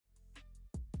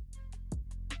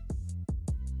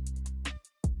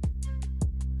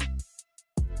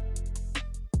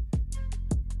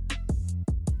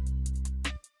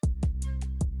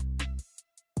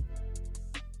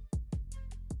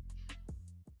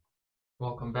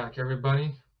Welcome back,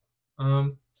 everybody.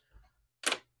 Kind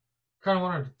of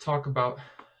wanted to talk about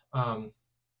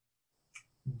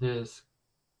this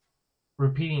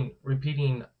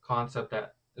repeating concept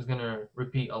that is gonna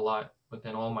repeat a lot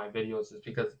within all my videos, is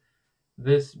because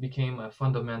this became a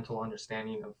fundamental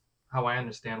understanding of how I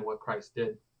understand what Christ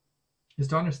did. Is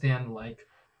to understand like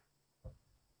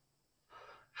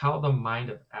how the mind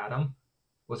of Adam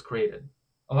was created.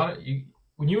 A lot of you,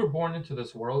 when you were born into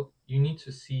this world, you need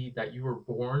to see that you were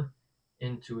born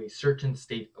into a certain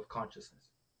state of consciousness.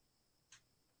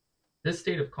 This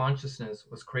state of consciousness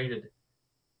was created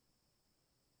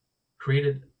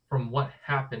from what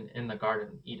happened in the Garden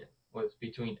of Eden, was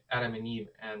between Adam and Eve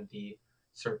and the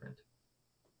serpent.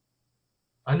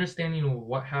 Understanding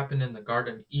what happened in the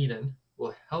Garden of Eden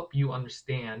will help you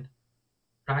understand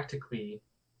practically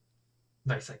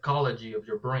the psychology of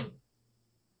your brain.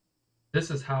 This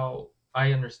is how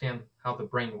I understand how the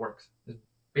brain works.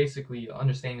 Basically,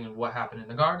 understanding what happened in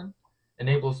the garden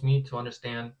enables me to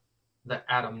understand the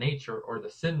Adam nature or the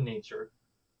sin nature,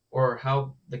 or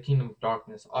how the kingdom of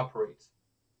darkness operates.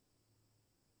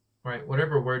 Right?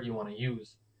 Whatever word you want to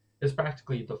use, is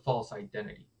practically the false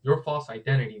identity. Your false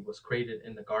identity was created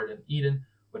in the Garden of Eden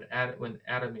when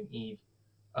Adam and Eve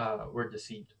were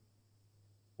deceived.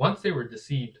 Once they were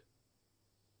deceived,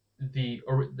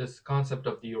 this concept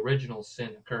of the original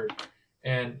sin occurred.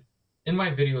 And in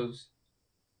my videos,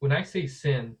 when I say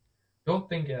sin, don't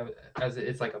think of it as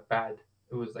it's like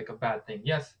it was like a bad thing.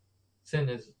 Yes, sin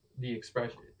is the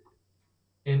expression,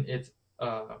 in its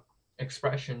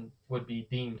expression would be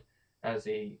deemed as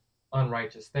a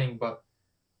unrighteous thing, but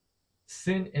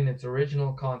sin in its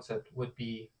original concept would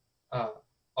be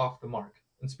off the mark.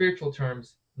 In spiritual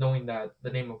terms, knowing that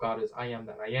the name of God is I am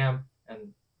that I am,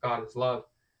 and God is love,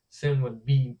 sin would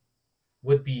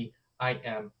be I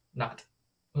am not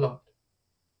loved,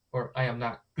 or I am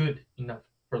not good enough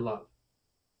for love.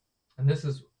 And this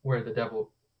is where the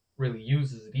devil really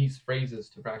uses these phrases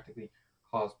to practically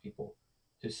cause people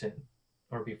to sin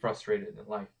or be frustrated in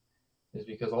life, is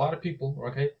because a lot of people,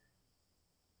 okay,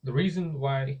 the reason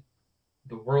why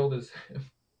the world is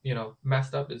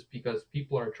messed up is because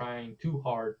people are trying too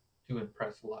hard to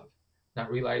impress love,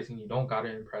 not realizing you don't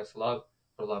gotta impress love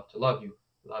for love to love you.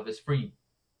 Love is free.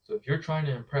 So if you're trying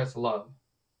to impress love,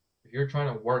 if you're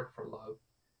trying to work for love,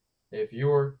 if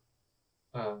your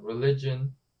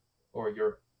religion or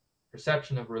your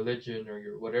perception of religion, or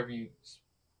your whatever you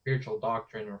spiritual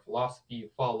doctrine or philosophy you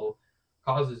follow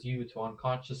causes you to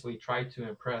unconsciously try to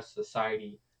impress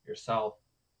society, yourself,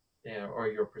 or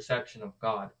your perception of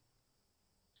God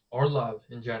or love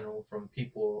in general from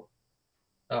people,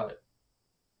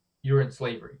 you're in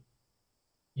slavery.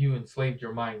 You enslaved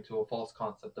your mind to a false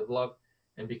concept of love,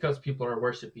 and because people are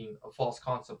worshiping a false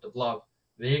concept of love,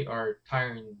 they are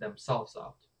tiring themselves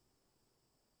out.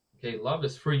 Okay, love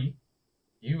is free.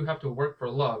 You have to work for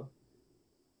love.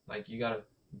 Like, you gotta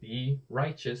be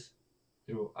righteous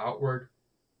through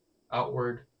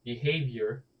outward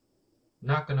behavior.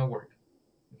 Not gonna work.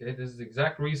 Okay, this is the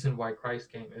exact reason why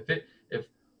Christ came.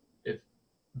 If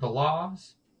the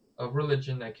laws of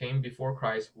religion that came before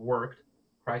Christ worked,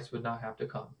 Christ would not have to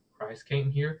come. Christ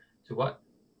came here to what?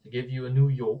 To give you a new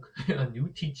yoke, a new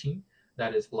teaching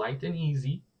that is light and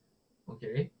easy,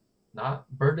 okay? Not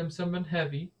burdensome and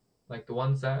heavy, like the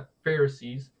ones that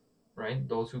Pharisees, right?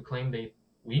 Those who claim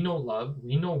we know love,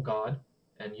 we know God,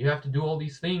 and you have to do all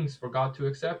these things for God to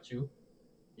accept you,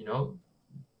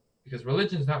 because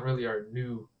religion is not really our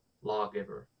new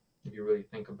lawgiver, if you really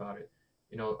think about it.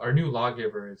 Our new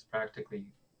lawgiver is practically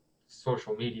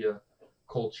social media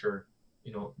culture,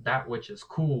 that which is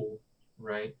cool,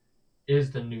 right,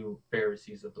 is the new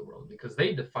Pharisees of the world, because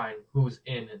they define who's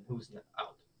in and who's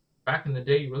out. Back in the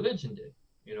day, religion did,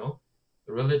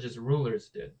 the religious rulers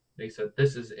did. They said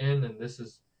this is in and this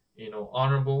is,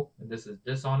 honorable, and this is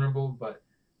dishonorable. But,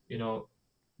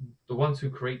 the ones who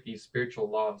create these spiritual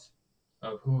laws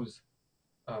of who's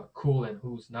cool and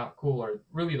who's not cool are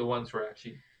really the ones who are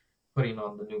actually putting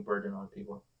on the new burden on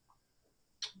people.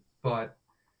 But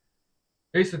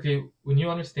basically, when you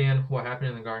understand what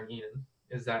happened in the Garden of Eden,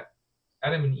 is that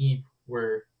Adam and Eve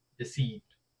were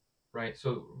deceived, right?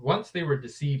 So once they were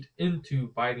deceived into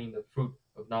biting the fruit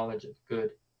of knowledge of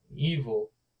good and evil,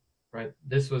 right,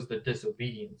 this was the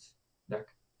disobedience that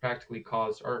practically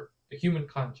caused the human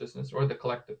consciousness, or the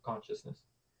collective consciousness,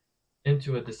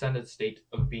 into a descended state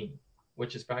of being,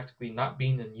 which is practically not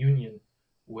being in union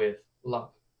with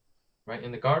love, right?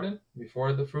 In the garden,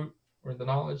 before the fruit or the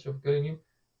knowledge of good and evil,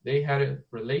 they had a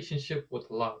relationship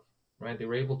with love, right? They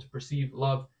were able to perceive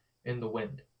love in the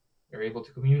wind. They were able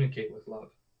to communicate with love.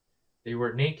 They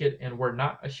were naked and were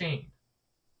not ashamed.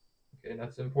 Okay,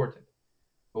 that's important.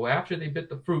 But after they bit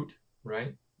the fruit,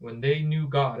 right? When they knew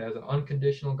God as an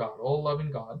unconditional God, all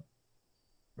loving God,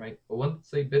 right? But once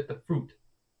they bit the fruit,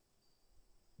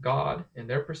 God, in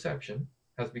their perception,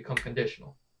 has become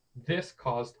conditional. This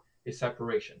caused a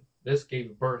separation. This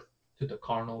gave birth to the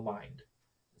carnal mind.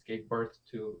 This gave birth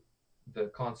to the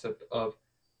concept of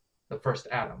the first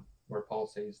Adam, where Paul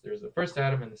says there's the first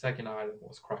Adam and the second Adam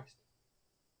was Christ.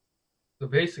 So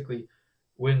basically,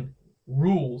 when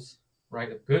rules,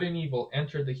 right, of good and evil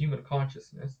entered the human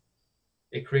consciousness,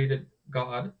 it created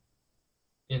God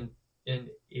in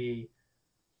a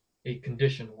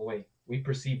conditional way. We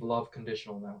perceive love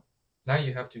conditional now. Now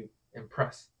you have to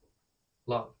impress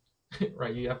love,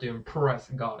 right? You have to impress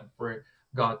God for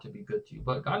God to be good to you.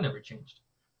 But God never changed.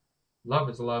 Love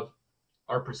is love.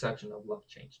 Our perception of love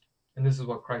changed. And this is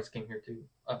what Christ came here to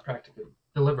practically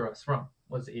deliver us from,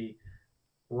 was a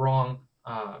wrong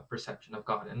perception of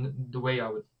God. And the way I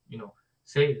would,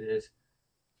 say it is,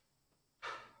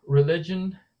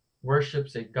 religion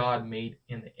worships a God made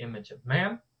in the image of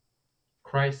man.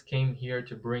 Christ came here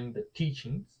to bring the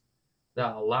teachings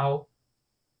that allow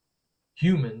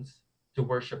humans to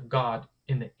worship God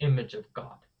in the image of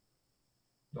God.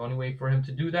 The only way for him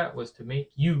to do that was to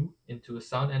make you into a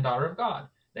son and daughter of God,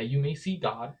 that you may see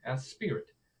God as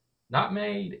spirit, not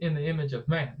made in the image of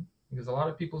man, because a lot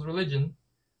of people's religion,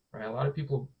 right, a lot of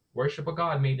people worship a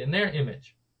God made in their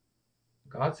image.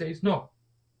 God says, no,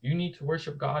 you need to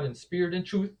worship God in spirit and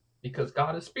truth, because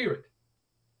God is spirit.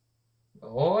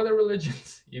 All other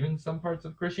religions, even some parts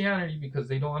of Christianity, because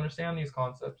they don't understand these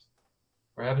concepts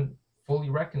or haven't fully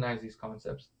recognized these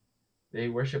concepts, they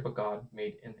worship a God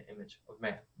made in the image of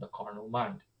man, the carnal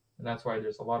mind. And that's why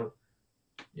there's a lot of,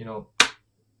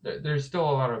 there's still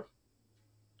a lot of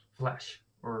flesh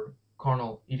or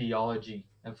carnal ideology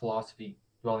and philosophy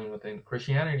dwelling within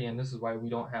Christianity. And this is why we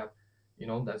don't have,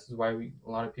 this is why a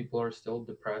lot of people are still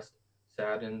depressed,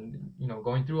 sad, and,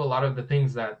 going through a lot of the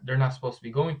things that they're not supposed to be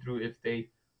going through if they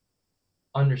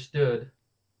understood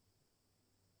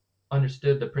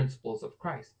the principles of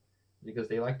Christ, because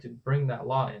they like to bring that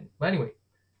law in. But anyway,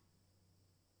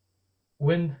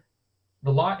 when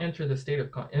the law entered the state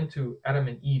of into Adam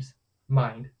and Eve's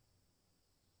mind,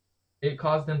 it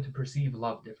caused them to perceive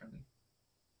love differently.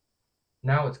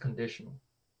 Now it's conditional,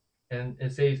 and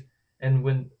it says,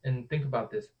 and think about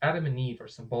this: Adam and Eve are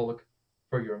symbolic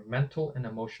for your mental and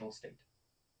emotional state.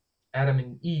 Adam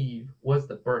and Eve was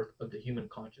the birth of the human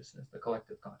consciousness, the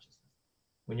collective consciousness.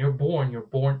 When you're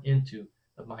born into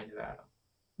the mind of Adam.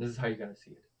 This is how you gotta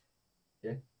see it.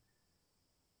 Okay?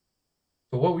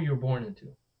 So what were you born into?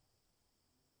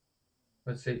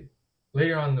 Let's say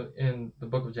later on in the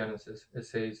book of Genesis, it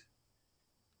says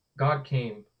God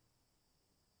came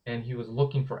and he was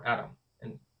looking for Adam.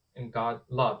 And God,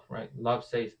 love, right? Love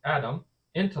says, Adam,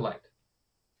 intellect,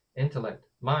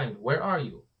 mind, where are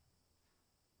you?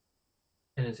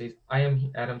 And it says,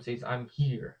 Adam says, I'm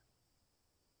here.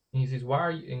 And he says, why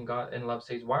are you, and love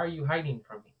says, why are you hiding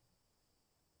from me?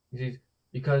 He says,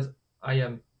 because I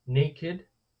am naked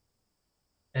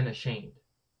and ashamed.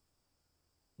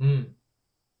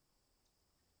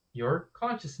 Your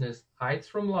consciousness hides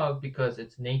from love because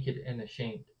it's naked and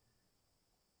ashamed.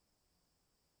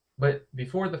 But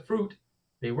before the fruit,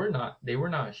 they were not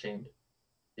ashamed.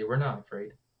 They were not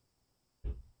afraid.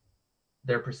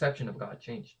 Their perception of God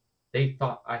changed. They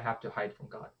thought, I have to hide from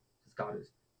God because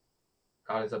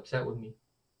God is upset with me.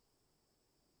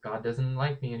 God doesn't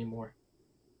like me anymore.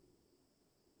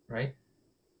 Right?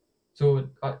 So,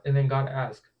 and then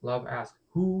love asked,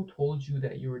 who told you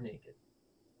that you were naked?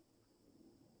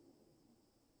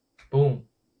 Boom.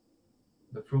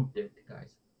 The fruit did,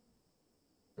 guys.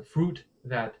 The fruit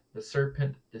that the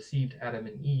serpent deceived Adam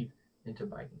and Eve into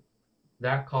biting.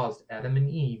 That caused Adam and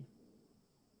Eve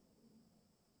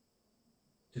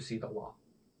to see the law.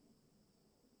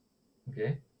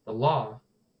 Okay? The law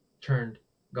turned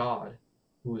God,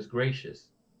 who is gracious,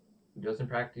 who doesn't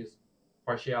practice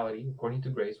partiality according to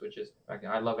grace, which is,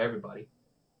 I love everybody,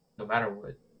 no matter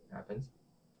what happens,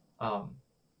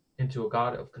 into a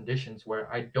God of conditions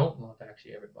where I don't love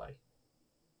actually everybody.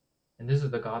 And this is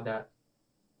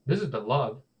the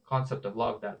love, concept of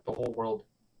love that the whole world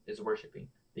is worshiping,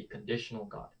 the conditional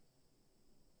God.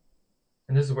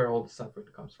 And this is where all the suffering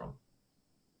comes from.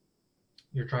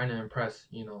 You're trying to impress,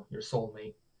 your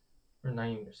soulmate, or not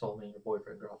even your soulmate, your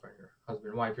boyfriend, girlfriend, your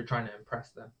husband, wife. You're trying to impress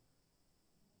them.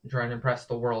 You're trying to impress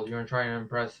the world. You're trying to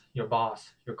impress your boss,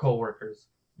 your coworkers.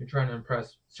 You're trying to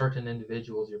impress certain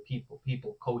individuals, your people,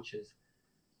 coaches.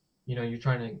 You're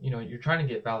trying to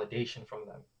get validation from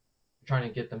them. You're trying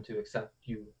to get them to accept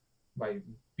you by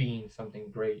being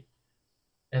something great.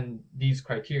 And these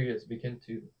criteria begin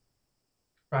to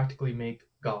practically make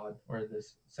God, or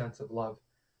this sense of love,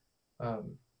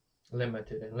 um,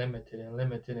 limited and limited and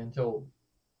limited until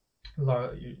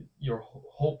your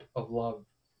hope of love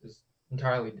is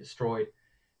entirely destroyed.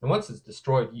 And once it's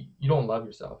destroyed, you don't love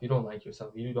yourself. You don't like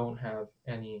yourself. You don't have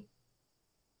any.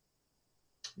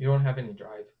 You don't have any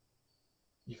drive.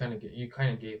 You kind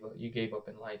of gave up. You gave up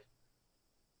in life,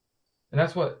 and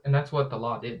that's what the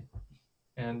law did.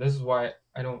 And this is why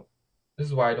I don't. This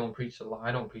is why I don't preach the law.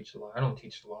 I don't preach the law. I don't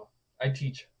teach the law. I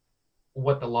teach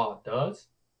what the law does,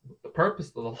 the purpose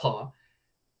of the law,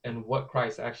 and what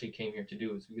Christ actually came here to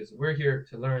do. Is because we're here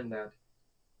to learn that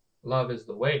love is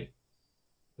the way.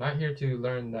 Not here to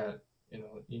learn that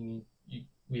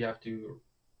we have to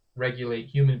regulate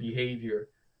human behavior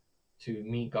to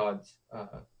meet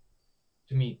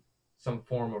to meet some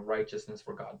form of righteousness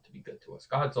for God to be good to us.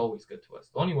 God's always good to us.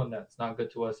 The only one that's not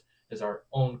good to us is our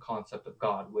own concept of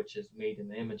God, which is made in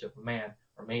the image of a man,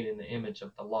 or made in the image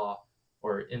of the law,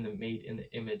 or made in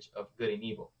the image of good and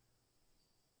evil.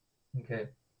 Okay.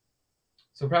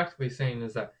 So practically saying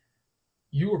is that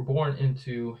you were born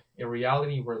into a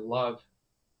reality where love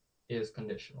is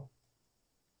conditional.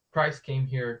 Christ came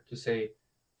here to say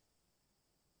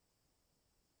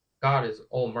God is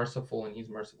all merciful and he's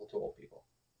merciful to all people.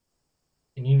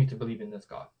 And you need to believe in this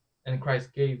God. And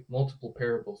Christ gave multiple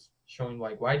parables showing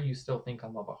why do you still think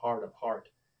I'm of a hard of heart?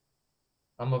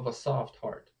 I'm of a soft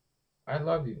heart. I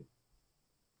love you.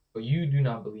 But you do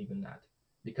not believe in that,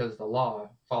 because the law,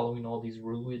 following all these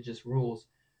religious rules,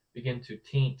 begin to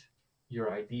taint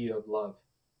your idea of love,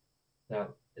 that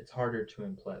it's harder to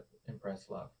impress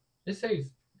love. It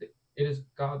says it is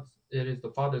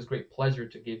the Father's great pleasure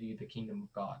to give you the kingdom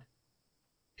of God.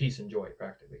 Peace and joy,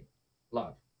 practically.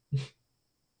 Love.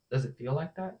 Does it feel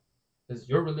like that? Does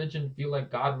your religion feel like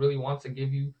God really wants to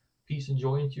give you peace and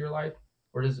joy into your life?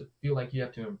 Or does it feel like you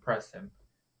have to impress him?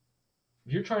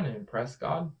 If you're trying to impress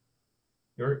God,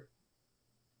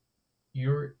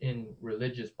 you're in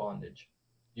religious bondage.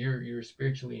 You're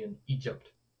spiritually in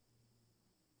Egypt.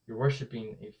 You're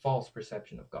worshiping a false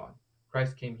perception of God.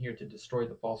 Christ came here to destroy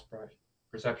the false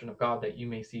perception of God, that you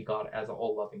may see God as an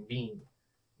all-loving being.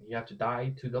 You have to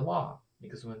die to the law,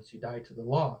 because once you die to the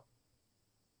law,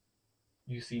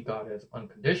 you see God as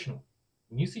unconditional.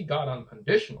 When you see God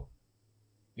unconditional,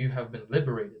 you have been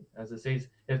liberated. As it says,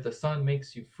 if the Son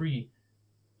makes you free,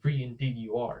 free indeed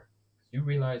you are. You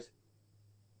realize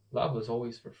love was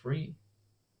always for free.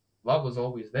 Love was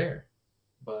always there,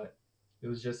 but it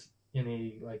was just in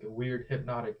a weird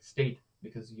hypnotic state,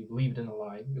 because you believed in a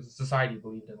lie, because society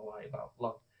believed in a lie about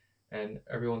love, and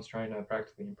everyone's trying to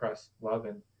practically impress love.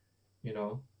 And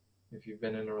if you've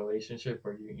been in a relationship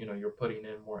where you're putting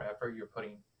in more effort, you're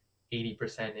putting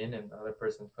 80% in, and the other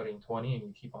person's putting 20, and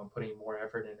you keep on putting more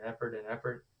effort and effort and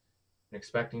effort, and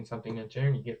expecting something in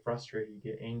return, you get frustrated, you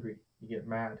get angry, you get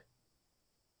mad,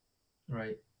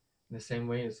 right? In the same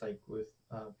way, it's like with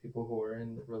people who are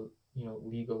in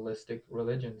legalistic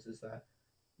religions, is that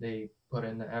they put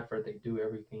in the effort, they do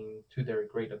everything to their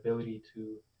great ability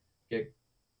to get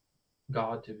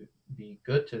God to be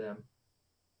good to them,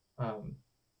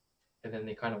 and then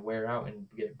they kind of wear out and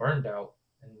get burned out,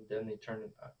 and then they turn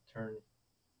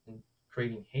and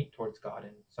creating hate towards God,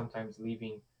 and sometimes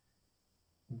leaving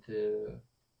the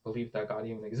belief that God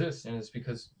even exists. And it's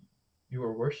because you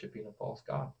are worshiping a false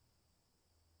God.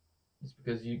 It's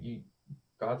because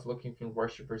God's looking for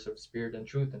worshipers of spirit and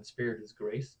truth, and spirit is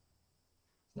grace.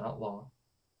 It's not law,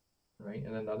 right?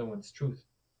 And then the other one's truth.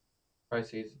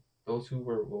 Christ says those who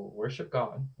will worship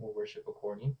God will worship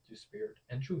according to spirit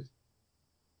and truth.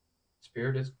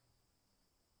 Spirit is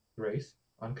grace,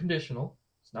 unconditional.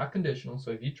 It's not conditional.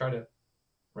 So if you try to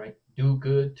do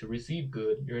good to receive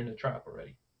good, you're in a trap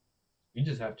already. You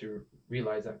just have to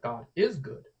realize that God is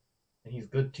good, and he's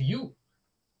good to you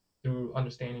through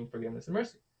understanding, forgiveness, and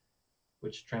mercy,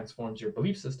 which transforms your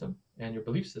belief system, and your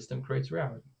belief system creates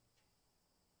reality.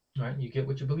 Right? You get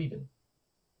what you believe in.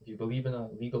 If you believe in a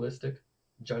legalistic,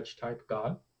 judge-type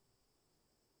God,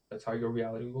 that's how your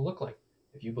reality will look like.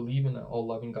 If you believe in an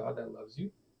all-loving God that loves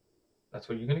you, that's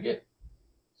what you're going to get.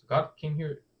 So God came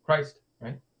here, Christ,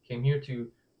 came here to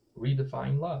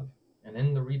redefine love. And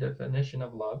in the redefinition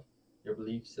of love, your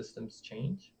belief systems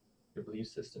change. Your belief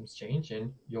systems change,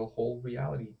 and your whole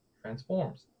reality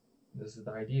transforms. This is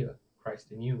the idea,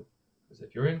 Christ in you. Because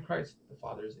if you're in Christ, the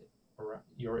Father is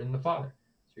you're in the Father.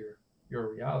 So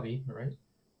your reality,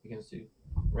 begins to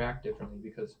react differently,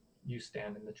 because you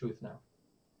stand in the truth now.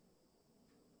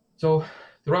 So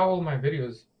throughout all of my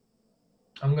videos,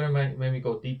 I'm going to maybe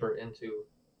go deeper into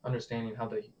understanding how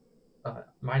the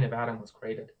mind of Adam was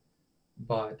created.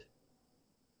 But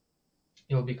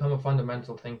it'll become a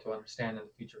fundamental thing to understand in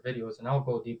the future videos, and I'll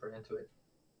go deeper into it.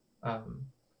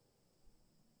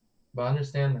 But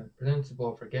understand that the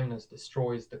principle of forgiveness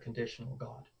destroys the conditional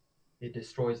God. It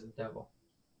destroys the devil.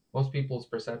 Most people's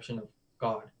perception of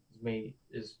God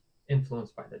is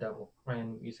influenced by the devil, right?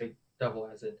 And you say devil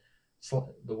as in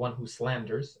the one who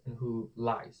slanders and who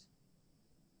lies,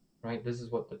 right? This is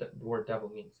what the word devil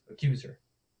means: accuser,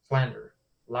 slanderer,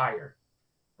 liar,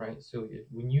 right? So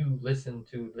when you listen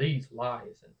to these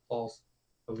lies and false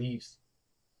beliefs,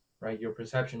 right, your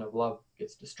perception of love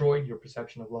gets destroyed. Your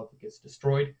perception of love gets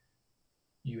destroyed.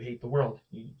 You hate the world.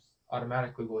 You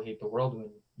automatically will hate the world when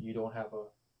you don't have a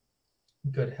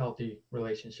good, healthy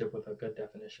relationship with a good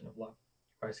definition of love.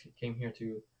 Christ came here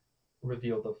to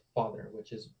reveal the Father,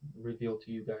 which is revealed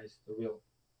to you guys, the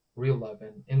real love.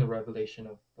 And in the revelation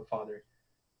of the Father,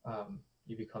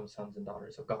 you become sons and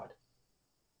daughters of God.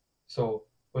 So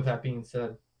with that being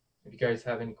said, if you guys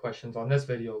have any questions on this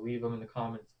video, leave them in the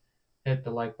comments. Hit the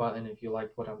like button if you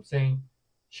liked what I'm saying.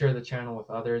 Share the channel with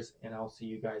others, and I'll see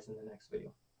you guys in the next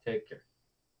video. Take care.